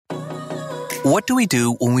What do we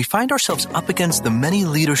do when we find ourselves up against the many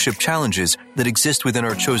leadership challenges that exist within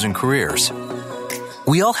our chosen careers?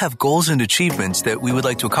 We all have goals and achievements that we would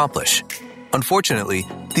like to accomplish. Unfortunately,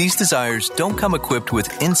 these desires don't come equipped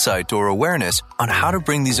with insight or awareness on how to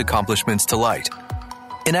bring these accomplishments to light.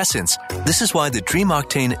 In essence, this is why the Dream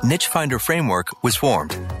Octane Niche Finder Framework was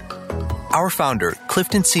formed. Our founder,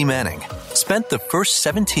 Clifton C. Manning, spent the first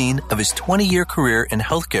 17 of his 20-year career in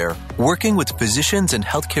healthcare working with physicians and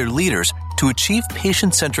healthcare leaders to achieve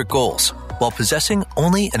patient-centric goals while possessing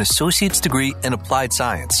only an associate's degree in applied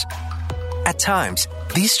science. At times,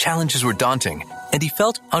 these challenges were daunting, and he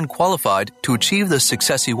felt unqualified to achieve the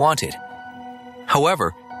success he wanted.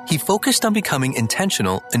 However, he focused on becoming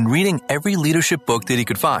intentional in reading every leadership book that he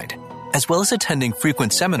could find, as well as attending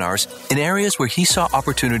frequent seminars in areas where he saw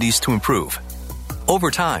opportunities to improve. Over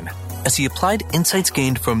time, as he applied insights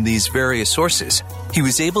gained from these various sources, he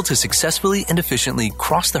was able to successfully and efficiently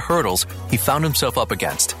cross the hurdles he found himself up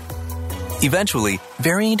against. Eventually,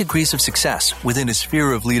 varying degrees of success within his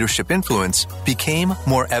sphere of leadership influence became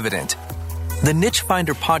more evident. The Niche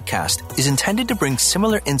Finder podcast is intended to bring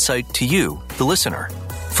similar insight to you, the listener,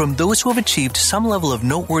 from those who have achieved some level of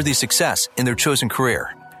noteworthy success in their chosen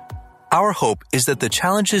career. Our hope is that the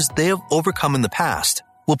challenges they have overcome in the past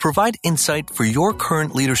will provide insight for your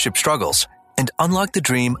current leadership struggles and unlock the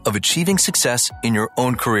dream of achieving success in your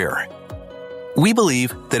own career. We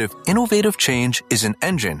believe that if innovative change is an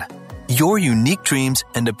engine, your unique dreams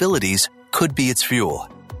and abilities could be its fuel.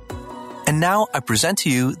 And now I present to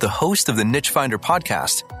you the host of the Niche Finder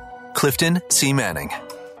podcast, Clifton C. Manning.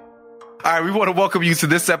 All right, we want to welcome you to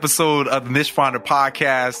this episode of the Niche Finder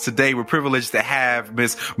podcast. Today, we're privileged to have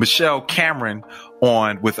Miss Michelle Cameron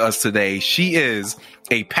on with us today. She is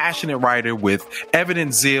a passionate writer with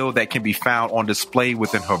evident zeal that can be found on display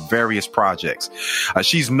within her various projects.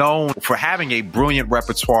 She's known for having a brilliant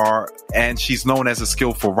repertoire, and she's known as a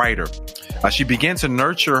skillful writer. She began to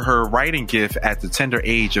nurture her writing gift at the tender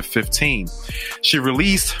age of 15. She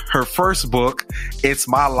released her first book, It's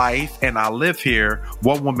My Life and I Live Here,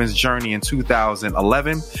 One Woman's Journey, in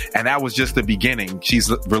 2011, and that was just the beginning.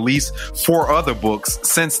 She's released 4 other books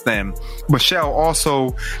since then. Michelle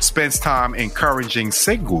also spends time encouraging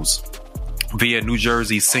singles via New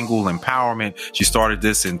Jersey Single Empowerment. She started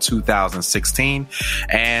this in 2016,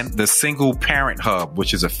 and the Single Parent Hub,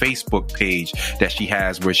 which is a Facebook page that she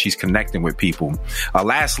has where she's connecting with people.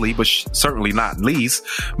 Lastly, but certainly not least,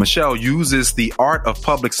 Michelle uses the art of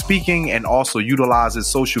public speaking and also utilizes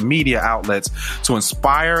social media outlets to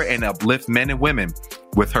inspire and uplift men and women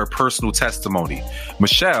with her personal testimony.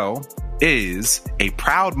 Michelle is a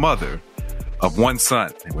proud mother of one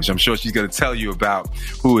son, which I'm sure she's going to tell you about,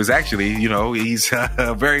 who is actually, he's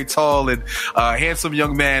a very tall and handsome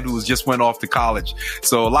young man who just went off to college.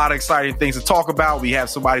 So a lot of exciting things to talk about. We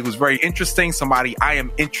have somebody who's very interesting, somebody I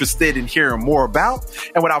am interested in hearing more about.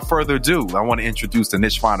 And without further ado, I want to introduce the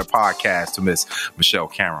Niche Finder podcast to Miss Michelle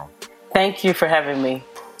Cameron. Thank you for having me.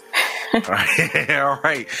 All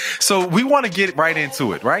right. So we want to get right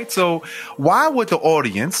into it, right? So why would the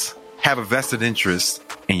audience have a vested interest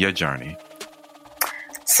in your journey?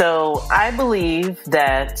 So I believe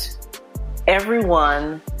that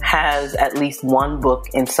everyone has at least one book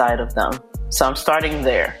inside of them. So I'm starting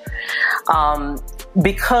there.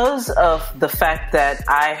 Because of the fact that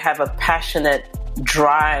I have a passionate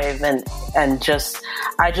drive and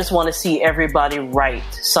I just want to see everybody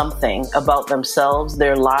write something about themselves,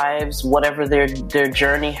 their lives, whatever their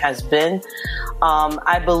journey has been.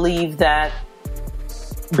 I believe that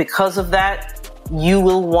because of that, you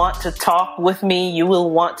will want to talk with me. You will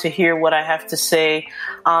want to hear what I have to say.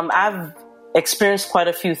 I've experienced quite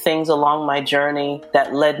a few things along my journey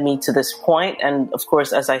that led me to this point. And of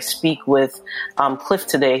course, as I speak with Cliff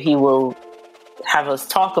today, he will have us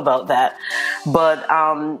talk about that. But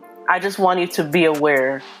I just want you to be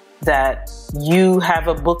aware that you have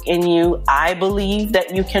a book in you. I believe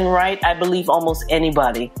that you can write. I believe almost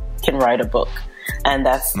anybody can write a book. And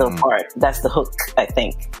that's the part. That's the hook, I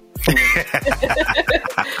think.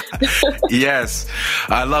 Yes,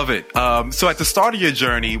 I love it. So at the start of your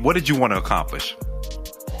journey, what did you want to accomplish?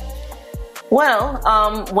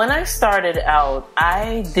 Well, when I started out,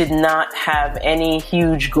 I did not have any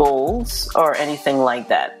huge goals or anything like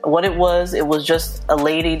that. What it was just a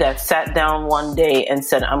lady that sat down one day and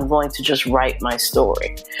said, I'm going to just write my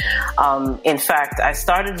story. In fact, I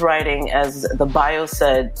started writing, as the bio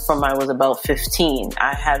said, from I was about 15.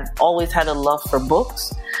 I had always had a love for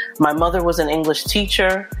books. My mother was an English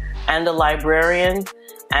teacher and a librarian,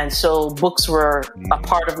 and so books were a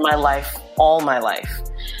part of my life all my life.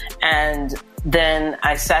 And then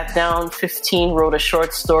I sat down, 15, wrote a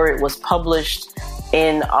short story. It was published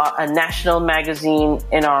in a national magazine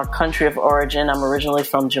in our country of origin. I'm originally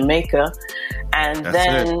from Jamaica. And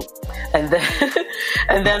then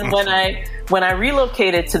when I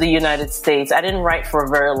relocated to the United States, I didn't write for a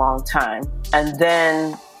very long time. And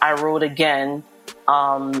then I wrote again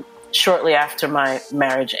shortly after my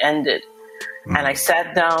marriage ended. And I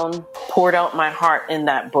sat down, poured out my heart in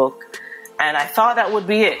that book, and I thought that would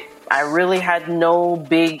be it. I really had no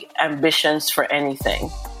big ambitions for anything.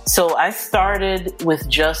 So I started with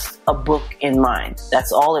just a book in mind.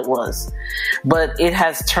 That's all it was. But it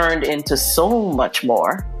has turned into so much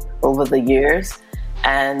more over the years.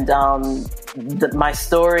 And my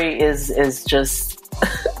story is just,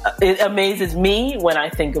 it amazes me when I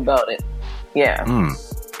think about it. Yeah.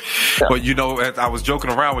 But you know, I was joking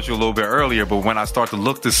around with you a little bit earlier, but when I start to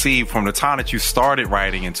look to see from the time that you started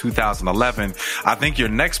writing in 2011, I think your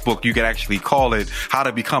next book, you could actually call it How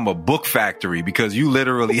to Become a Book Factory, because you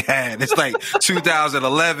literally had, it's like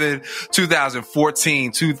 2011,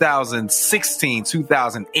 2014, 2016,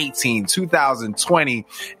 2018, 2020.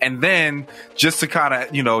 And then just to kind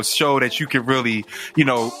of, you know, show that you could really, you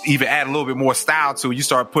know, even add a little bit more style to it, you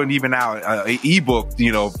start putting even out an ebook,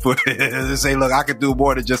 you know, to say, look, I could do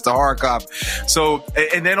more than just a hard copy. So,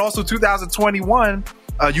 and then also 2021,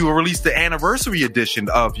 you released the anniversary edition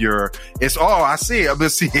of your. It's I see. I'm gonna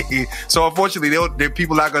see. So unfortunately,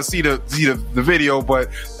 people not gonna see the video, but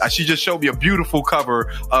she just showed me a beautiful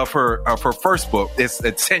cover of her first book. It's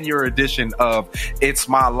a 10-year edition of It's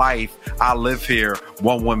My Life. I Live Here.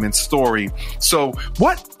 One Woman's Story. So,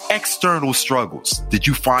 what external struggles did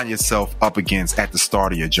you find yourself up against at the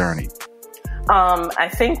start of your journey? I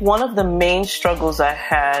think one of the main struggles I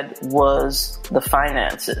had was the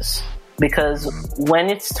finances, because when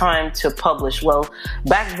it's time to publish, well,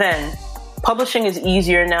 back then, publishing is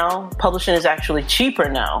easier now. Publishing is actually cheaper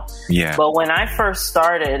now. Yeah. But when I first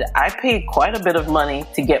started, I paid quite a bit of money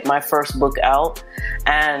to get my first book out.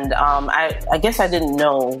 And I guess I didn't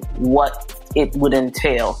know what it would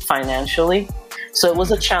entail financially. So it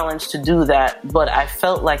was a challenge to do that, but I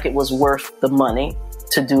felt like it was worth the money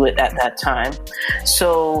to do it at that time.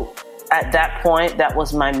 So at that point, that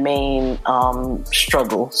was my main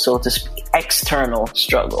struggle, so to speak, external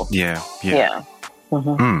struggle. Yeah.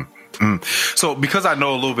 Mm-hmm. So because I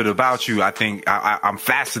know a little bit about you, I think I'm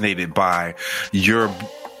fascinated by your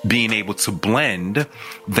being able to blend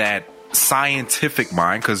that scientific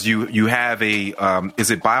mind, because you have a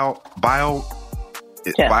is it biomedical?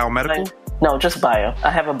 No, just bio. I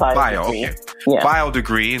have a bio degree. Okay. Yeah. Bio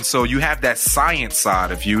degree. And so you have that science side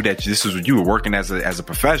of you, that this is what you were working as a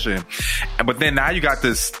profession. But then now you got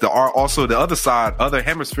also the other side, other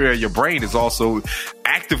hemisphere of your brain is also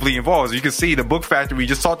actively involved. So you can see the Book Factory. We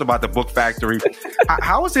just talked about the Book Factory.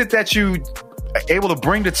 How is it that you able to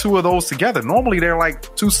bring the two of those together? Normally they're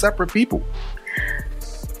like two separate people.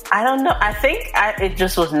 I don't know. I think it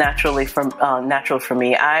just was natural for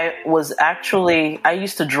me. I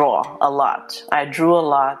used to draw a lot. I drew a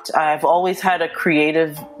lot. I've always had a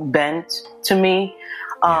creative bent to me.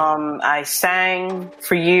 I sang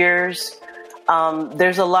for years.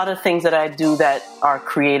 There's a lot of things that I do that are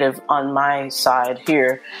creative on my side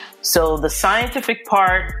here. So the scientific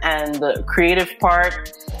part and the creative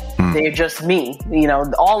part, they're just me. You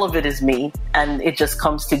know, all of it is me, and it just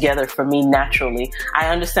comes together for me naturally. I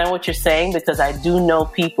understand what you're saying, because I do know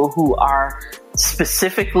people who are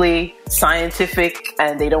specifically scientific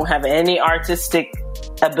and they don't have any artistic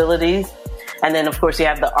abilities. And then, of course, you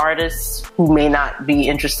have the artists who may not be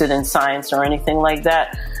interested in science or anything like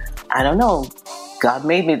that. I don't know. God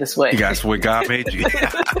made me this way. That's what God made you.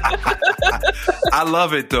 I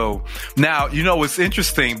love it, though. Now, you know, it's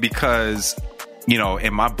interesting because, you know,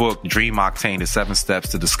 in my book, Dream Octane, the 7 steps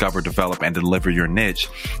to discover, develop, and deliver your niche.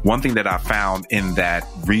 One thing that I found in that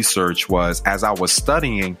research was, as I was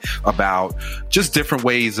studying about just different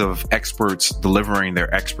ways of experts delivering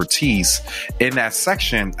their expertise, in that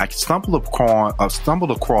section, I stumbled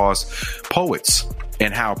across poets,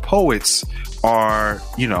 and how poets are,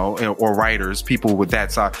 you know, or writers, people with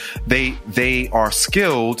that side, they are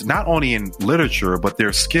skilled not only in literature, but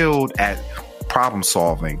they're skilled at problem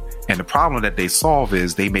solving. And the problem that they solve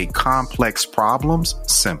is they make complex problems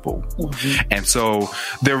simple. Mm-hmm. And so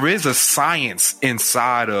there is a science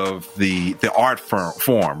inside of the art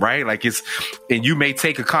form, right? Like and you may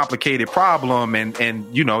take a complicated problem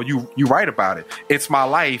and you know, you write about it. It's My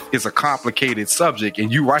Life is a complicated subject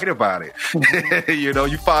and you write about it. Mm-hmm. You know,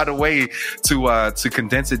 you find a way to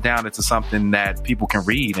condense it down into something that people can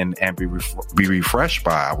read and be refreshed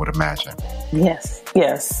by, I would imagine.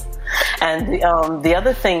 Yes. And the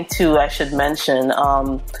other thing, too, I should mention,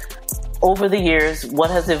 over the years, what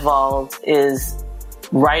has evolved is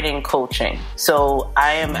writing coaching. So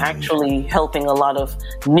I am actually helping a lot of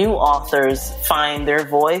new authors find their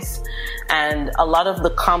voice, and a lot of the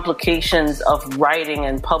complications of writing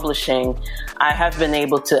and publishing, I have been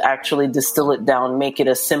able to actually distill it down, make it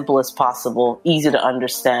as simple as possible, easy to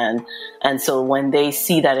understand. And so when they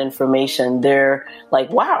see that information, they're like,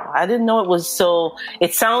 wow, I didn't know it was so,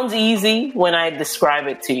 it sounds easy when I describe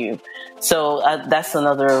it to you. So that's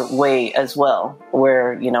another way as well,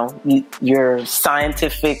 where, you know, your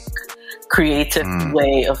scientific, creative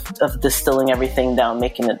way of distilling everything down,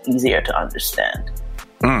 making it easier to understand.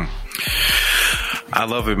 I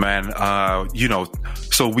love it, man.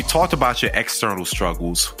 So we talked about your external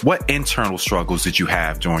struggles. What internal struggles did you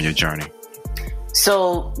have during your journey?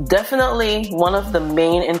 So definitely one of the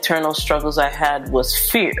main internal struggles I had was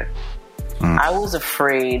fear. I was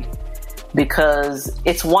afraid, because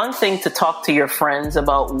it's one thing to talk to your friends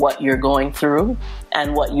about what you're going through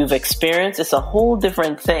and what you've experienced. It's a whole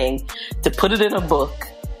different thing to put it in a book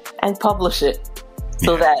and publish it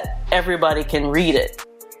so that everybody can read it.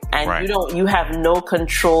 And you have no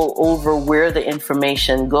control over where the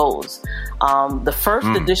information goes. The first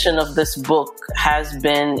edition of this book has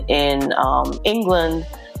been in England,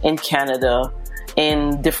 in Canada,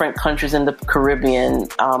 in different countries in the Caribbean.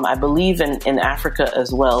 I believe in Africa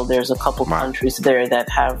as well. There's a couple countries there that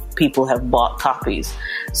people have bought copies.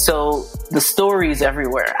 So the story is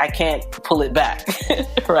everywhere. I can't pull it back,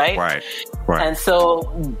 right? Right. And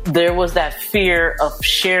so there was that fear of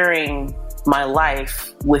sharing my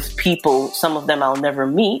life with people, some of them I'll never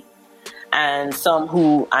meet, and some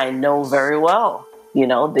who I know very well. You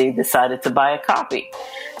know, they decided to buy a copy.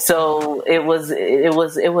 So it was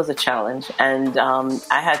a challenge, and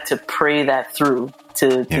I had to pray that through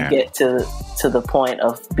to get to the point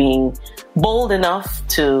of being bold enough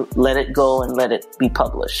to let it go and let it be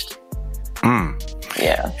published.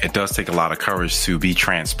 Yeah. It does take a lot of courage to be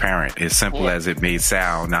transparent. As simple as it may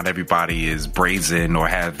sound, not everybody is brazen or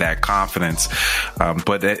have that confidence.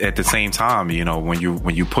 But at the same time, you know, when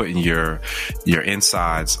you put in your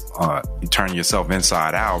insides, you turn yourself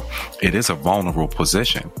inside out, it is a vulnerable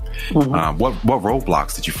position. What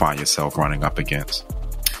roadblocks did you find yourself running up against?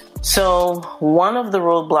 So one of the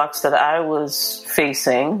roadblocks that I was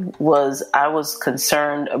facing was I was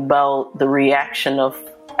concerned about the reaction of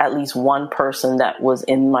at least one person that was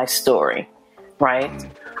in my story, right?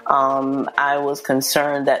 I was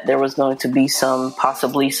concerned that there was going to be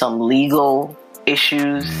possibly some legal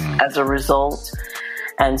issues as a result.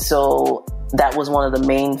 And so that was one of the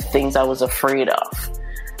main things I was afraid of.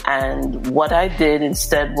 And what I did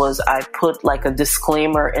instead was I put like a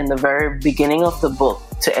disclaimer in the very beginning of the book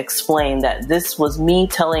to explain that this was me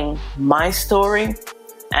telling my story,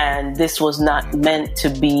 and this was not meant to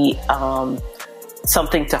be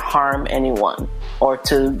something to harm anyone or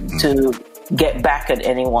to get back at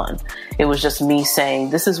anyone. It was just me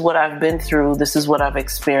saying, this is what I've been through, this is what I've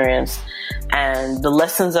experienced, and the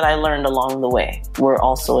lessons that I learned along the way were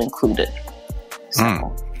also included.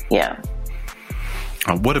 So, yeah.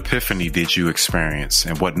 What epiphany did you experience,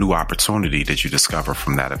 and what new opportunity did you discover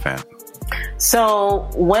from that event? So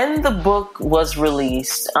when the book was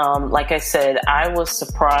released, like I said, I was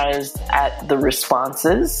surprised at the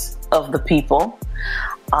responses of the people.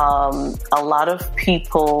 A lot of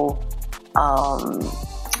people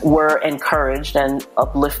were encouraged and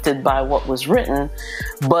uplifted by what was written,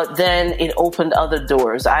 but then it opened other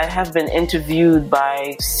doors. I have been interviewed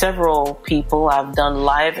by several people. I've done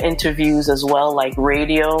live interviews as well, like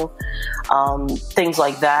radio, things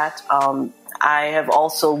like that. I have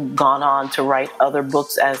also gone on to write other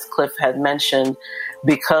books, as Cliff had mentioned,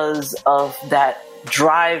 because of that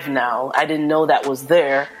drive now. I didn't know that was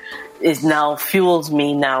there. It now fuels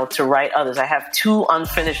me now to write others. I have 2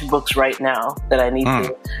 unfinished books right now that I need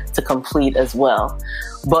to complete as well.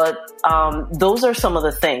 But those are some of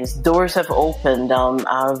the things. Doors have opened.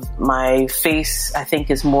 My face, I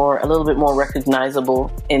think, is a little bit more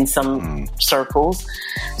recognizable in some circles.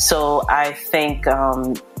 So I think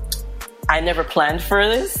I never planned for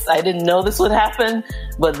this. I didn't know this would happen,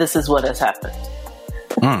 but this is what has happened.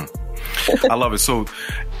 I love it. So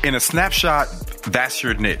in a snapshot, that's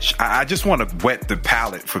your niche. I just want to whet the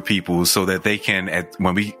palate for people so that they can,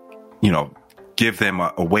 when we, give them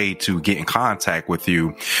a way to get in contact with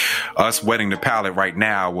you, us wetting the palate right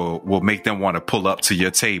now will make them want to pull up to your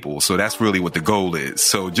table. So that's really what the goal is.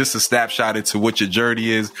 So just a snapshot into what your journey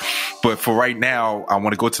is. But for right now, I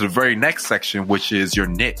want to go to the very next section, which is your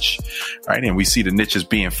niche, right? And we see the niches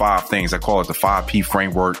being 5 things. I call it the 5P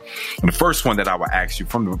framework. And the first one that I will ask you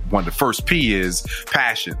the first P is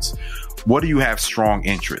passions. What do you have strong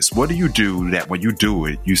interests? What do you do that when you do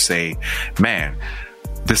it, you say, man,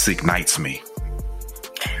 this ignites me?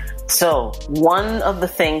 So one of the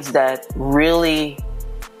things that really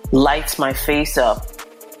lights my face up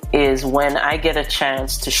is when I get a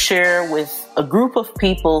chance to share with a group of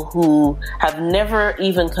people who have never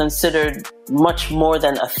even considered much more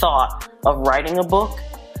than a thought of writing a book.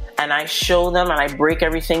 And I show them and I break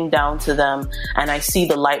everything down to them, and I see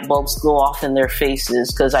the light bulbs go off in their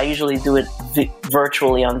faces, because I usually do it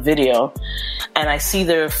virtually on video. And I see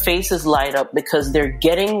their faces light up because they're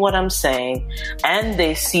getting what I'm saying, and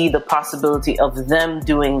they see the possibility of them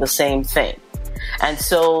doing the same thing. And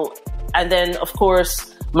then, of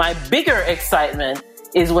course, my bigger excitement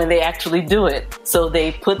is when they actually do it. So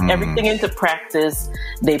they put everything into practice,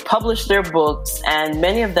 they publish their books, and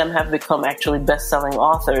many of them have become actually best-selling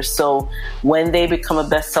authors. So when they become a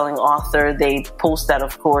best-selling author, they post that,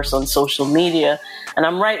 of course, on social media, and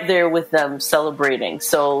I'm right there with them celebrating.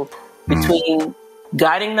 So between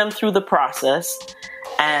guiding them through the process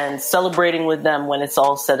and celebrating with them when it's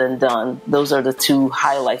all said and done, those are the two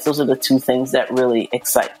highlights. Those are the two things that really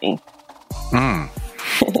excite me.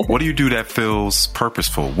 What do you do that feels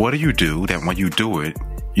purposeful? What do you do that when you do it,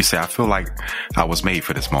 you say, I feel like I was made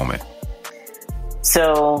for this moment?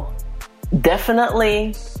 So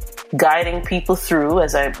definitely guiding people through,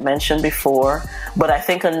 as I mentioned before. But I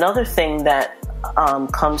think another thing that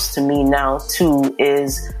comes to me now too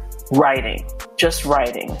is writing, just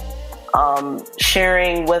writing.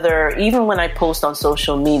 Sharing, whether even when I post on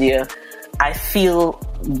social media, I feel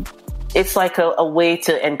it's like a way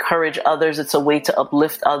to encourage others. It's a way to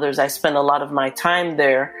uplift others. I spend a lot of my time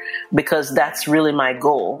there because that's really my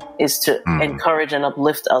goal, is to encourage and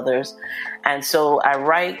uplift others. And so I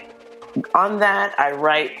write on that. I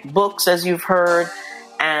write books, as you've heard.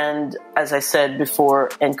 And as I said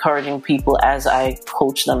before, encouraging people as I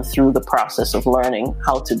coach them through the process of learning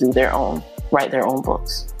how to do write their own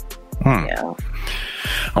books. Yeah.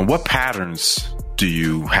 And what patterns do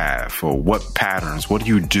you have, or what do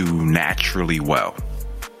you do naturally well?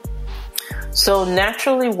 So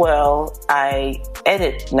naturally well, I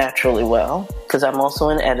edit naturally well, because I'm also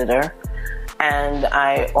an editor. And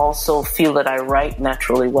I also feel that I write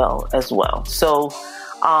naturally well as well. So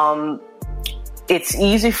it's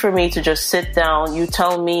easy for me to just sit down. You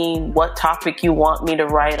tell me what topic you want me to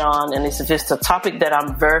write on. And if it's a topic that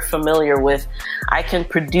I'm very familiar with, I can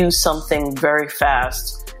produce something very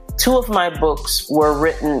fast. 2 of my books were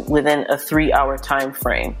written within a 3-hour time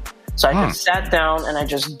frame. So I just sat down and I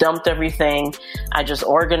just dumped everything. I just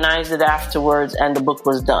organized it afterwards, and the book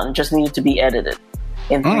was done. It just needed to be edited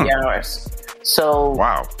in 3 hours. So,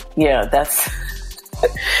 wow. Yeah, that's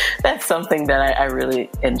something that I really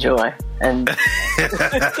enjoy. And I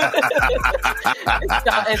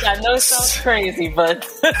know it sounds crazy, but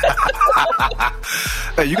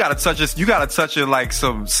hey, you gotta touch it like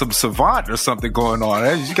some savant or something going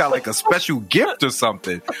on. You got like a special gift or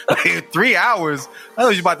something. Like 3 hours. I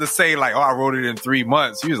was about to say like, I wrote it in 3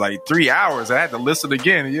 months. You was like 3 hours. I had to listen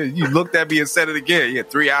again. You looked at me and said it again. Yeah,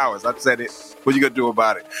 3 hours. I said it. What you gonna do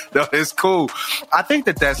about it? No, it's cool. I think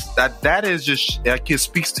that is just like, it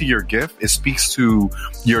speaks to your gift. It speaks to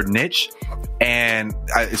your niche. And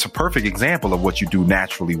it's a perfect example of what you do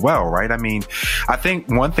naturally well, right? I mean, I think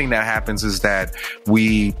one thing that happens is that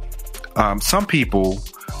some people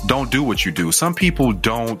don't do what you do. Some people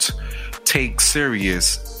don't take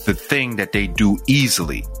serious the thing that they do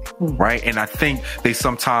easily. Right. And I think they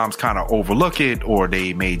sometimes kind of overlook it, or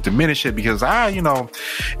they may diminish it because,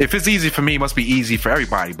 if it's easy for me, it must be easy for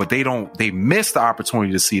everybody. But they miss the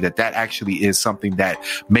opportunity to see that actually is something that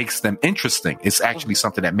makes them interesting. It's actually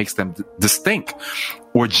something that makes them distinct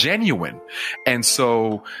or genuine. And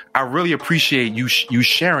so I really appreciate you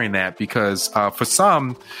sharing that, because for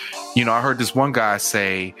some, I heard this one guy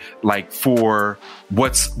say, like, for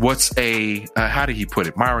what's how did he put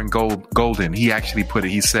it? Myron Golden, he actually put it,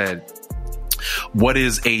 he said, what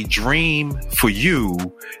is a dream for you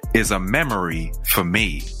is a memory for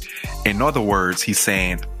me. In other words, he's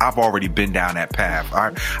saying, I've already been down that path.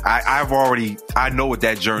 I know what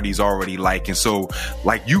that journey's already like. And so,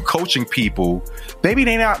 like, you coaching people, maybe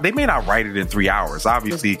they may not write it in 3 hours,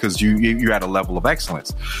 obviously, because you're at a level of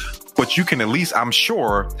excellence. But you can at least, I'm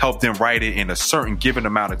sure, help them write it in a certain given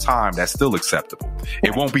amount of time that's still acceptable.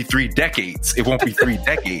 It won't be 3 decades. It won't be 3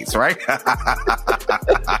 decades, right?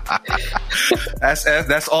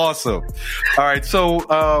 That's awesome. All right. So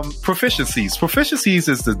proficiencies. Proficiencies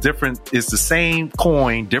is the same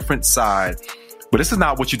coin, different side. But this is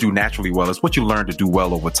not what you do naturally well. It's what you learn to do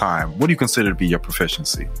well over time. What do you consider to be your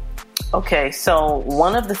proficiency? Okay, so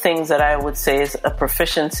one of the things that I would say is a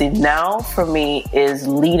proficiency now for me is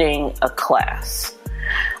leading a class.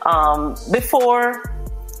 Before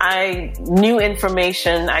I knew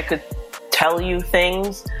information, I could tell you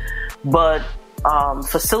things, But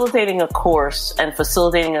facilitating a course and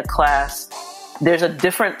facilitating a class, there's a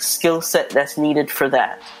different skill set that's needed for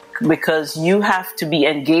that, because you have to be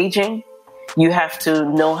engaging. You have to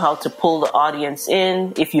know how to pull the audience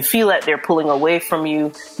in. If you feel that they're pulling away from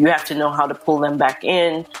you, you have to know how to pull them back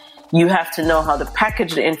in. You have to know how to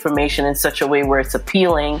package the information in such a way where it's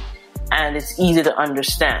appealing and it's easy to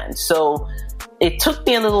understand. So it took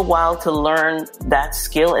me a little while to learn that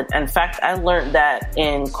skill. In fact, I learned that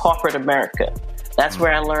in corporate America. That's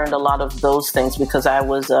where I learned a lot of those things, because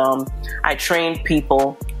I trained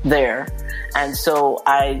people there. And so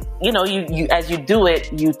you as you do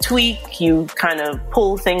it, you tweak, you kind of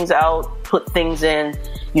pull things out, put things in,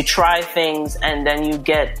 you try things, and then you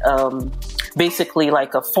get basically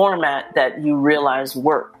like a format that you realize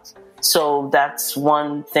works. So that's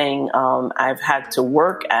one thing I've had to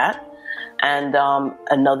work at. And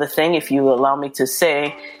another thing, if you allow me to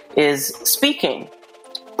say, is speaking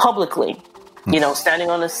publicly.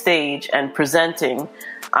 Standing on a stage and presenting.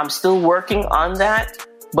 I'm still working on that,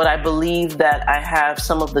 but I believe that I have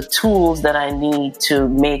some of the tools that I need to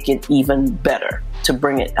make it even better, to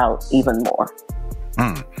bring it out even more.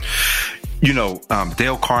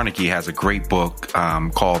 Dale Carnegie has a great book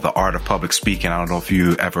called The Art of Public Speaking. I don't know if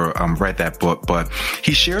you ever read that book, but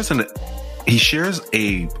he shares an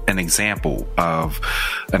example of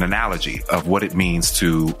an analogy of what it means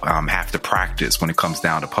to have to practice when it comes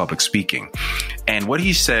down to public speaking. And what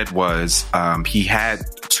he said was he had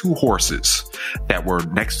two horses that were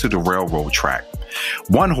next to the railroad track.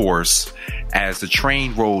 One horse, as the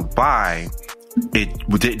train rolled by, it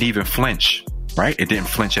didn't even flinch, right? It didn't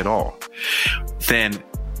flinch at all. Then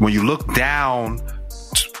when you look down,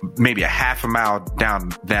 maybe a half a mile down,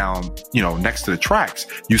 next to the tracks,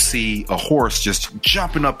 you see a horse just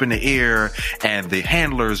jumping up in the air, and the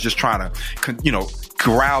handlers just trying to,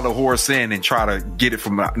 corral the horse in and try to get it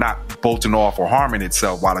from not bolting off or harming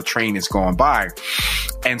itself while the train is going by.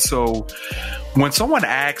 And so when someone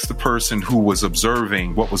asked the person who was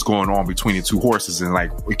observing what was going on between the two horses, and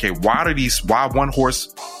like, okay, why one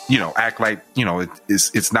horse, act like,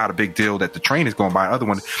 it's not a big deal that the train is going by, the other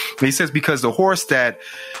one, he says, because the horse that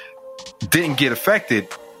didn't get affected,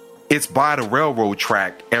 it's by the railroad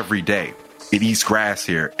track every day. It eats grass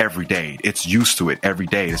here every day. It's used to it every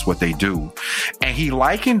day. It's what they do. And he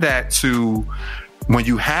likened that to when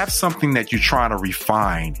you have something that you're trying to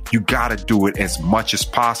refine, you got to do it as much as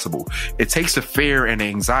possible. It takes the fear and the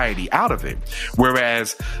anxiety out of it.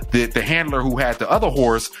 Whereas the handler who had the other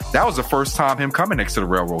horse, that was the first time him coming next to the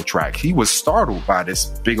railroad track. He was startled by this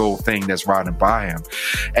big old thing that's riding by him.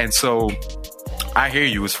 And so I hear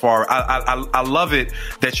you as far. I love it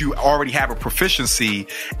that you already have a proficiency,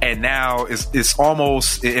 and now it's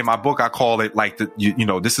almost, in my book I call it like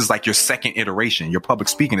this is like your second iteration. Your public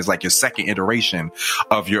speaking is like your second iteration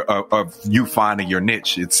of you finding your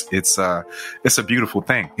niche. It's a beautiful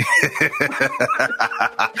thing. It's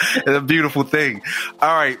a beautiful thing.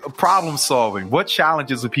 All right, problem solving. What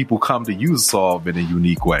challenges do people come to you solve in a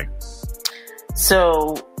unique way?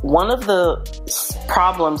 So one of the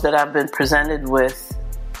problems that I've been presented with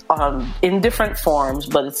in different forms,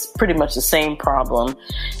 but it's pretty much the same problem,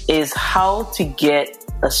 is how to get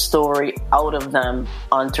a story out of them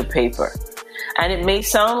onto paper. And it may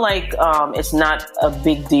sound like it's not a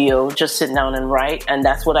big deal, just sit down and write. And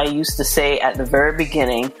that's what I used to say at the very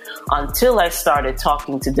beginning, until I started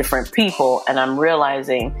talking to different people and I'm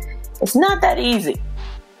realizing it's not that easy.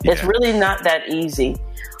 Yeah. It's really not that easy.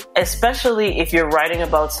 Especially if you're writing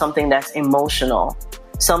about something that's emotional,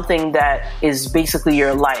 something that is basically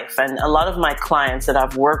your life. And a lot of my clients that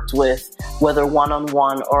I've worked with, whether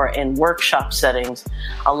one-on-one or in workshop settings,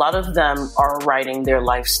 a lot of them are writing their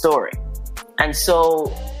life story. And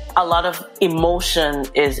so a lot of emotion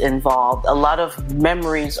is involved. A lot of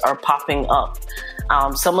memories are popping up.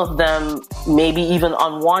 Some of them maybe even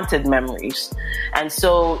unwanted memories. And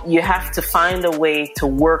so you have to find a way to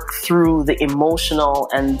work through the emotional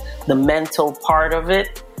and the mental part of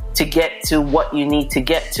it to get to what you need to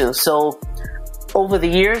get to. So over the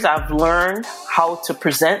years, I've learned how to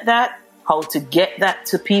present that, how to get that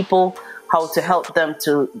to people, how to help them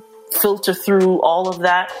to filter through all of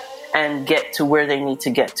that and get to where they need to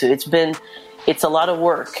get to. It's a lot of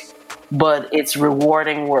work, but it's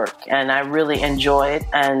rewarding work, and I really enjoy it.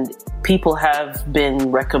 And people have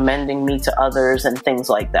been recommending me to others and things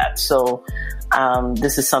like that. So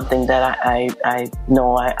this is something that I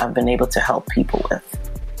know I've been able to help people with.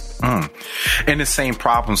 In the same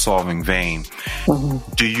problem-solving vein,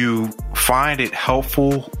 do you find it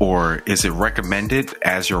helpful, or is it recommended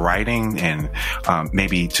as you're writing, and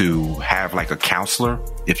maybe to have like a counselor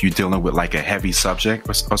if you're dealing with like a heavy subject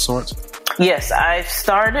or sorts? Yes, I've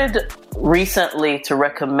started recently to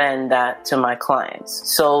recommend that to my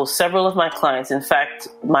clients. So several of my clients, in fact,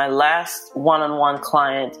 my last one-on-one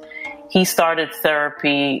client, he started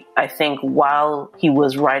therapy, I think, while he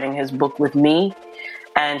was writing his book with me,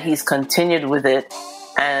 and he's continued with it.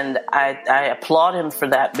 And I applaud him for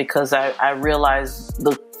that, because I realized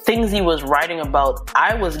the things he was writing about,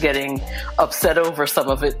 I was getting upset over some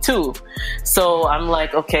of it too. So I'm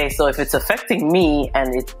like, okay, so if it's affecting me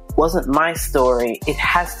and it wasn't my story, it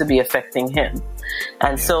has to be affecting him.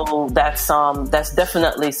 And so that's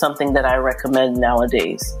definitely something that I recommend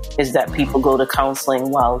nowadays, is that people go to counseling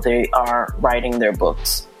while they are writing their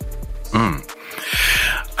books.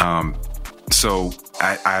 So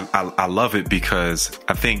I love it, because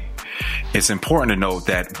I think it's important to note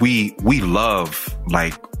that we love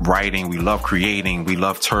like writing, we love creating, we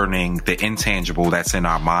love turning the intangible that's in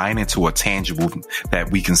our mind into a tangible that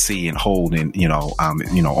we can see and hold and,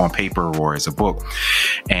 on paper or as a book.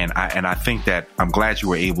 And I think that I'm glad you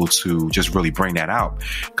were able to just really bring that out,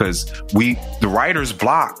 because the writer's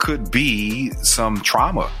block could be some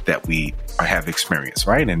trauma that we have experienced,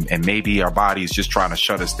 right? And maybe our body is just trying to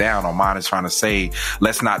shut us down. Our mind is trying to say,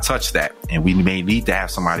 let's not touch that. And we may need to have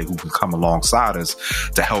somebody who can come alongside us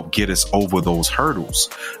to help get us over those hurdles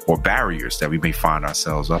or barriers that we may find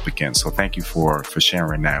ourselves up against. So thank you for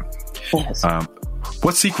sharing that. Yes.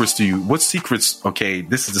 What secrets? Okay,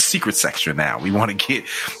 this is the secret section now. We want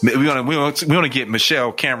to get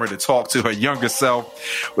Michelle Cameron to talk to her younger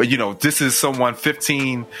self. This is someone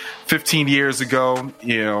 15 years ago.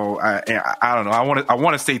 I don't know. I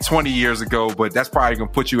want to say 20 years ago, but that's probably going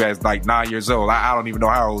to put you as like 9 years old. I don't even know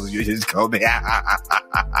how old you is. But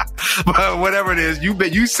whatever it is,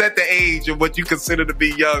 you set the age of what you consider to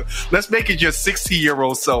be young. Let's make it your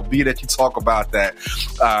 16-year-old self. Be that you talk about that.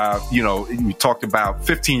 You talked about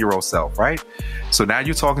 15-year-old self, right? So now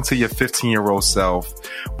you're talking to your 15-year-old self.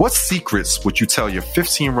 What secrets would you tell your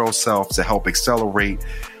 15-year-old self to help accelerate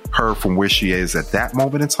her from where she is at that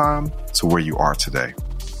moment in time to where you are today?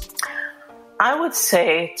 I would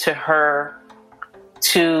say to her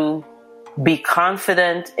to be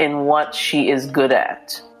confident in what she is good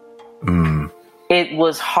at. It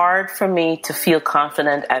was hard for me to feel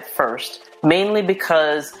confident at first, mainly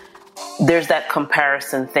because there's that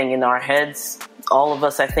comparison thing in our heads. All of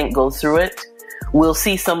us, I think, go through it. We'll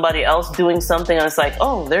see somebody else doing something and it's like,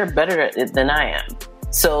 oh, they're better at it than I am.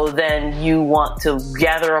 So then you want to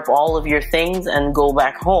gather up all of your things and go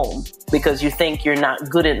back home because you think you're not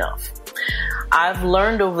good enough. I've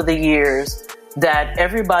learned over the years that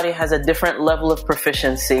everybody has a different level of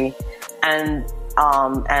proficiency and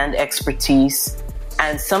expertise.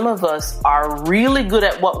 And some of us are really good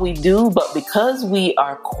at what we do, but because we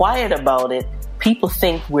are quiet about it, people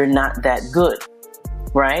think we're not that good,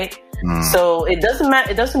 right? So it doesn't matter.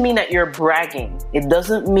 It doesn't mean that you're bragging. It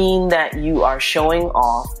doesn't mean that you are showing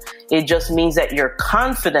off. It just means that you're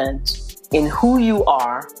confident in who you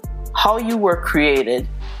are, how you were created,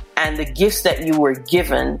 and the gifts that you were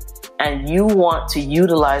given, and you want to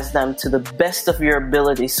utilize them to the best of your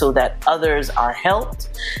ability so that others are helped.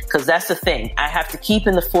 Because that's the thing. I have to keep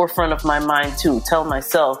in the forefront of my mind too. Tell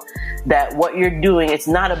myself that what you're doing, it's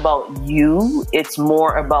not about you. It's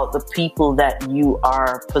more about the people that you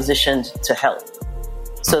are positioned to help.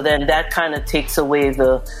 So then that kind of takes away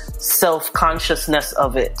the self-consciousness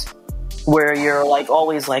of it, where you're like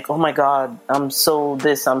always like, oh my God, I'm so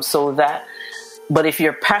this, I'm so that. But if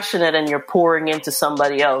you're passionate and you're pouring into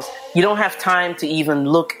somebody else, you don't have time to even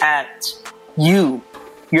look at you.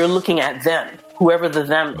 You're looking at them, whoever the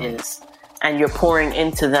them is, and you're pouring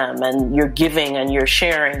into them and you're giving and you're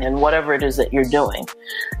sharing and whatever it is that you're doing.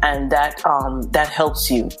 And that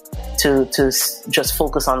helps you to just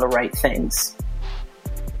focus on the right things.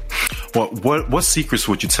 Well, what secrets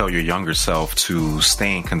would you tell your younger self to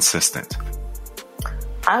staying consistent?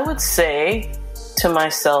 I would say to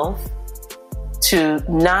myself, to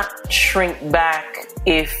not shrink back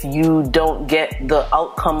if you don't get the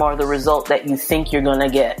outcome or the result that you think you're going to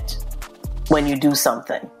get when you do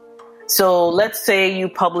something. So let's say you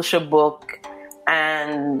publish a book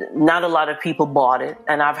and not a lot of people bought it,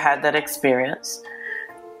 and I've had that experience.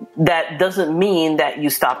 That doesn't mean that you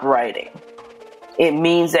stop writing. It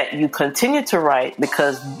means that you continue to write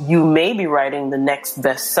because you may be writing the next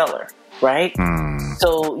bestseller, right?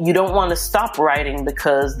 So you don't want to stop writing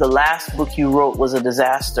because the last book you wrote was a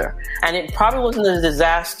disaster. And it probably wasn't a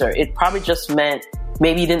disaster. It probably just meant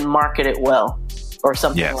maybe you didn't market it well or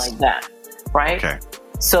something like that, right? Okay.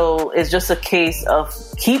 So it's just a case of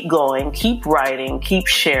keep going, keep writing, keep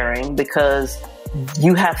sharing, because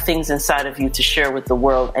you have things inside of you to share with the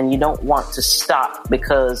world, and you don't want to stop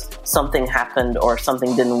because something happened or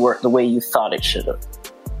something didn't work the way you thought it should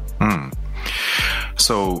have.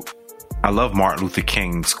 So I love Martin Luther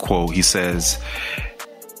King's quote. He says,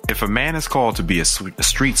 if a man is called to be a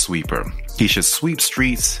street sweeper, he should sweep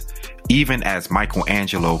streets even as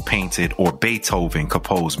Michelangelo painted or Beethoven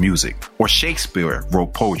composed music or Shakespeare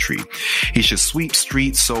wrote poetry. He should sweep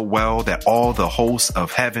streets so well that all the hosts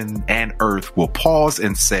of heaven and earth will pause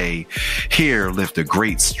and say, here lived a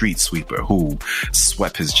great street sweeper who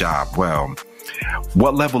swept his job well.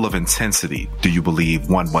 What level of intensity do you believe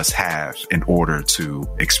one must have in order to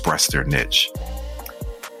express their niche?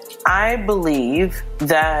 I believe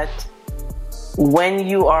that when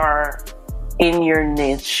you are in your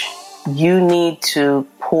niche, you need to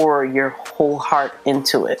pour your whole heart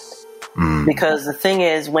into it. Because the thing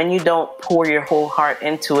is, when you don't pour your whole heart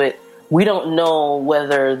into it, we don't know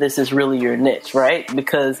whether this is really your niche, right?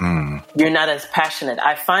 Because you're not as passionate.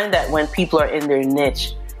 I find that when people are in their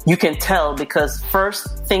niche, you can tell because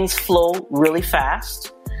first, things flow really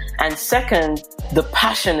fast. And second, the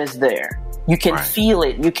passion is there. You can feel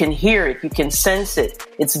it. You can hear it. You can sense it.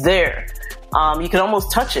 It's there. You can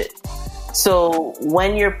almost touch it. So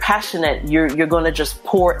when you're passionate, you're going to just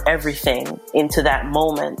pour everything into that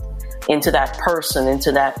moment, into that person,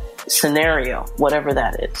 into that scenario, whatever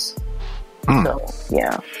that is. So,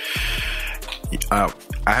 yeah.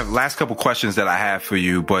 I have last couple questions that I have for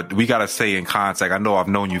you, but we got to stay in contact. I know I've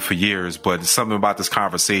known you for years, but it's something about this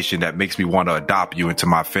conversation that makes me want to adopt you into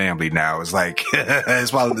my family now. It's like,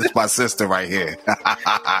 it's my sister right here.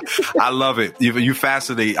 I love it.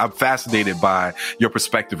 I'm fascinated by your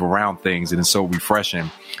perspective around things, and it's so refreshing.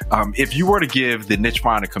 If you were to give the Niche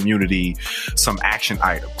Finder community some action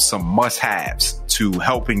items, some must-haves to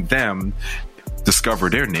helping them discover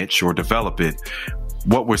their niche or develop it,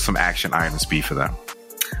 what would some action items be for them?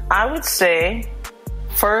 I would say,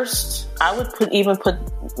 first, I would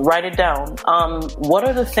write it down. What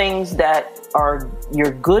are the things that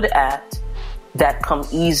you're good at that come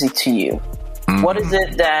easy to you? What is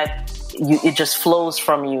it that it just flows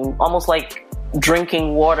from you, almost like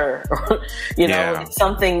drinking water, you know,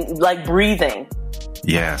 something like breathing.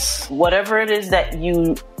 Yes. Whatever it is that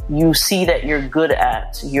you see that you're good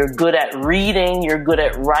at. You're good at reading, you're good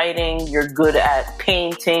at writing, you're good at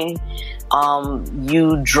painting,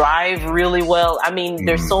 you drive really well. I mean,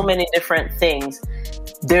 there's so many different things.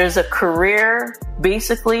 There's a career,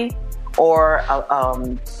 basically, or I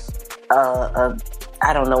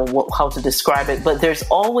don't know how to describe it, but there's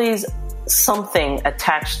always something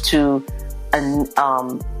attached to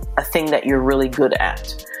a thing that you're really good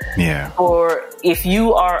at. Yeah. Or if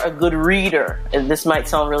you are a good reader, and this might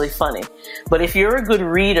sound really funny, but if you're a good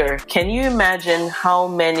reader, can you imagine how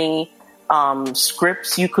many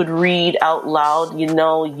scripts you could read out loud? You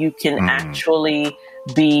know, you can actually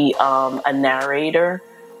be a narrator,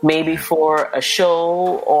 maybe for a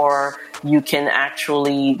show, or you can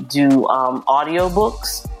actually do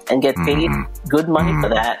audiobooks and get paid good money for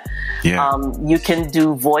that. Yeah. You can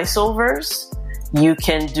do voiceovers. You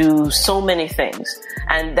can do so many things.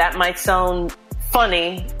 And that might sound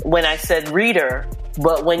funny when I said reader,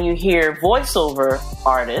 but when you hear voiceover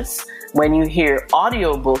artists, when you hear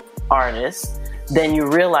audiobook artists, then you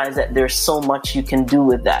realize that there's so much you can do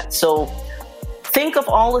with that. So think of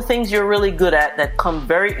all the things you're really good at that come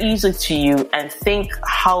very easily to you, and think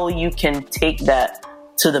how you can take that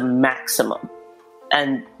to the maximum,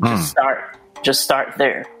 and just start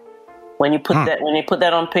there. When you put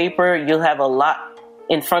that on paper, you'll have a lot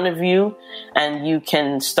in front of you, and you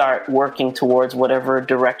can start working towards whatever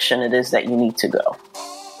direction it is that you need to go.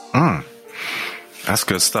 That's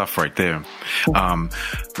good stuff right there.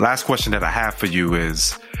 Last question that I have for you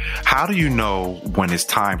is, how do you know when it's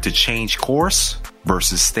time to change course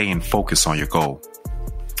versus staying focused on your goal?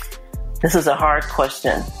 This is a hard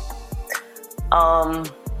question.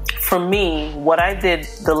 For me, what I did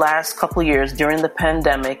the last couple of years during the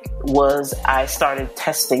pandemic was I started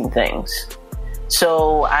testing things.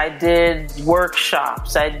 So I did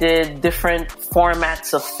workshops, I did different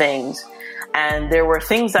formats of things, and there were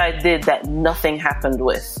things I did that nothing happened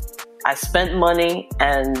with. I spent money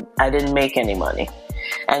and I didn't make any money.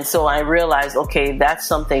 And so I realized, okay, that's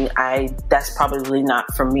something that's probably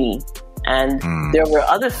not for me. And there were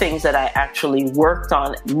other things that I actually worked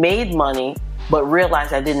on, made money, but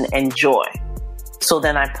realized I didn't enjoy. So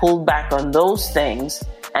then I pulled back on those things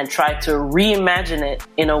and tried to reimagine it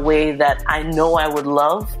in a way that I know I would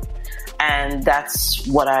love. And that's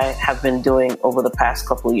what I have been doing over the past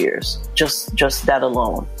couple of years. Just that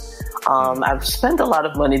alone. I've spent a lot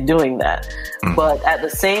of money doing that. But at the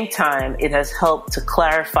same time, it has helped to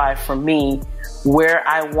clarify for me where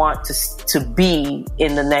I want to be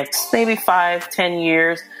in the next maybe 5-10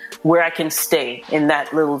 years, where I can stay in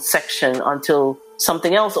that little section until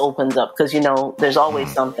something else opens up. Because, there's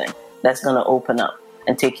always something that's going to open up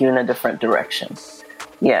and take you in a different direction.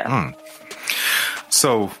 Yeah.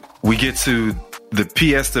 So we get to the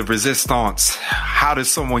pièce de résistance. How does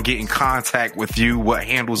someone get in contact with you? What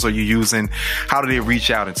handles are you using? How do they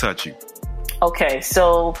reach out and touch you? Okay,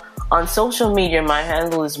 so on social media, my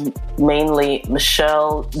handle is mainly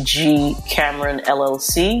Michelle G. Cameron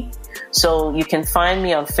LLC. So you can find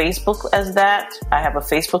me on Facebook as that. I have a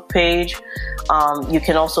Facebook page. You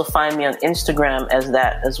can also find me on Instagram as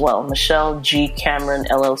that as well. Michelle G. Cameron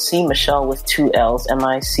LLC. Michelle with 2 L's.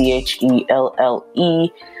 Michelle,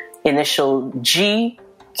 initial G.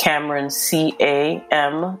 Cameron, Cameron,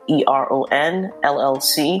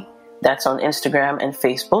 LLC. That's on Instagram and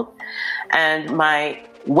Facebook. And my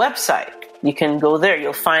website, you can go there.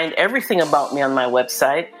 You'll find everything about me on my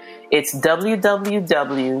website. It's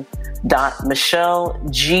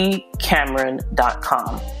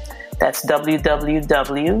www.michellegcameron.com. That's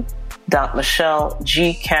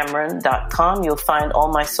www.michellegcameron.com. You'll find all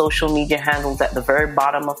my social media handles at the very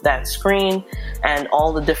bottom of that screen, and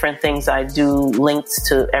all the different things I do, links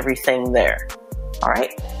to everything there. All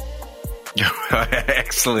right.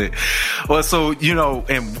 Excellent. Well, so,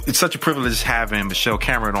 and it's such a privilege having Michelle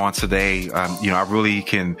Cameron on today. I really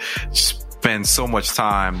can spend so much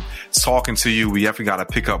time talking to you. We definitely got to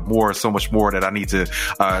pick up so much more that I need to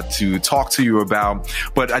talk to you about.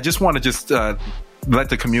 But I just want to let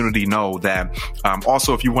the community know that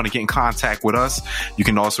also, if you want to get in contact with us, you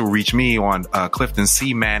can also reach me on Clifton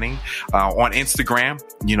C. Manning on Instagram.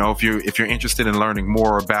 If you're interested in learning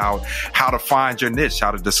more about how to find your niche,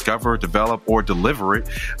 how to discover, develop, or deliver it,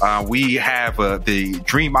 we have the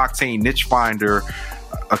Dream Octane Niche Finder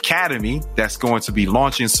Academy that's going to be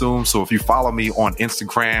launching soon. So if you follow me on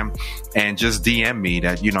Instagram and just DM me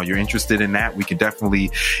that you're interested in that, we can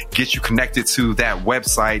definitely get you connected to that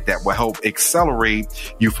website that will help accelerate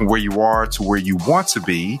you from where you are to where you want to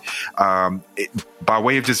be, by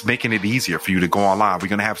way of just making it easier for you to go online. We're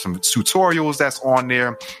going to have some tutorials that's on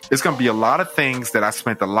there. It's going to be a lot of things that I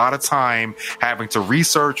spent a lot of time having to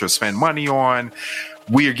research or spend money on.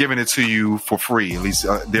 We are giving it to you for free. At least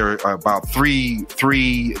there are about three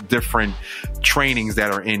different trainings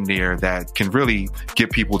that are in there that can really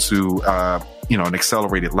get people to an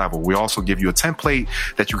accelerated level. We also give you a template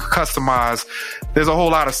that you can customize. There's a whole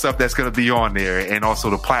lot of stuff that's going to be on there, and also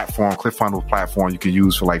the platform, ClickFunnels platform, you can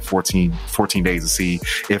use for like 14 days to see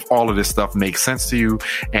if all of this stuff makes sense to you.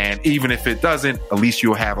 And even if it doesn't, at least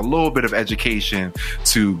you'll have a little bit of education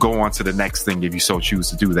to go on to the next thing if you so choose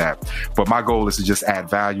to do that. But my goal is to just add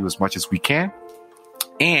value as much as we can.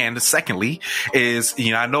 And secondly is,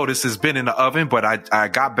 I know this has been in the oven, but I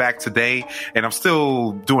got back today and I'm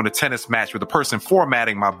still doing a tennis match with the person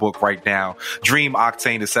formatting my book right now. Dream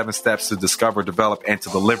Octane, the 7 steps to discover, develop, and to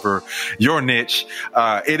deliver your niche.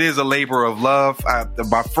 It is a labor of love.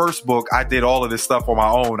 My first book, I did all of this stuff on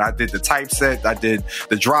my own. I did the typeset. I did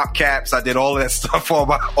the drop caps. I did all of that stuff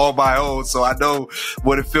on my own. So I know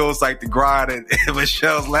what it feels like to grind, and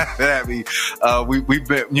Michelle's laughing at me. We've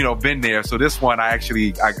been there. So this one, I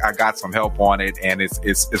got some help on it, and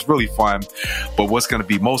it's really fun. But what's going to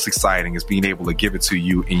be most exciting is being able to give it to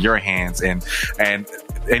you in your hands. And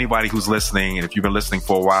anybody who's listening, and if you've been listening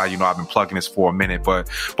for a while, I've been plugging this for a minute, but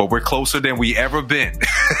we're closer than we ever been.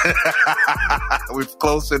 We're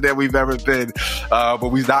closer than we've ever been,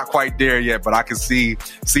 but we're not quite there yet. But I can see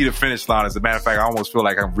the finish line. As a matter of fact, I almost feel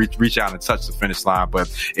like I can reach out and touch the finish line,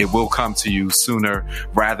 but it will come to you sooner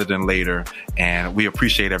rather than later. And we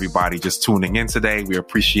appreciate everybody just tuning in today. We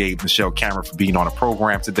appreciate Michelle Cameron for being on the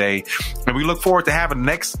program today. And we look forward to having the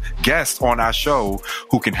next guest on our show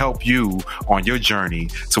who can help you on your journey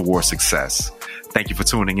towards success. Thank you for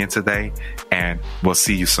tuning in today, and we'll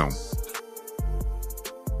see you soon.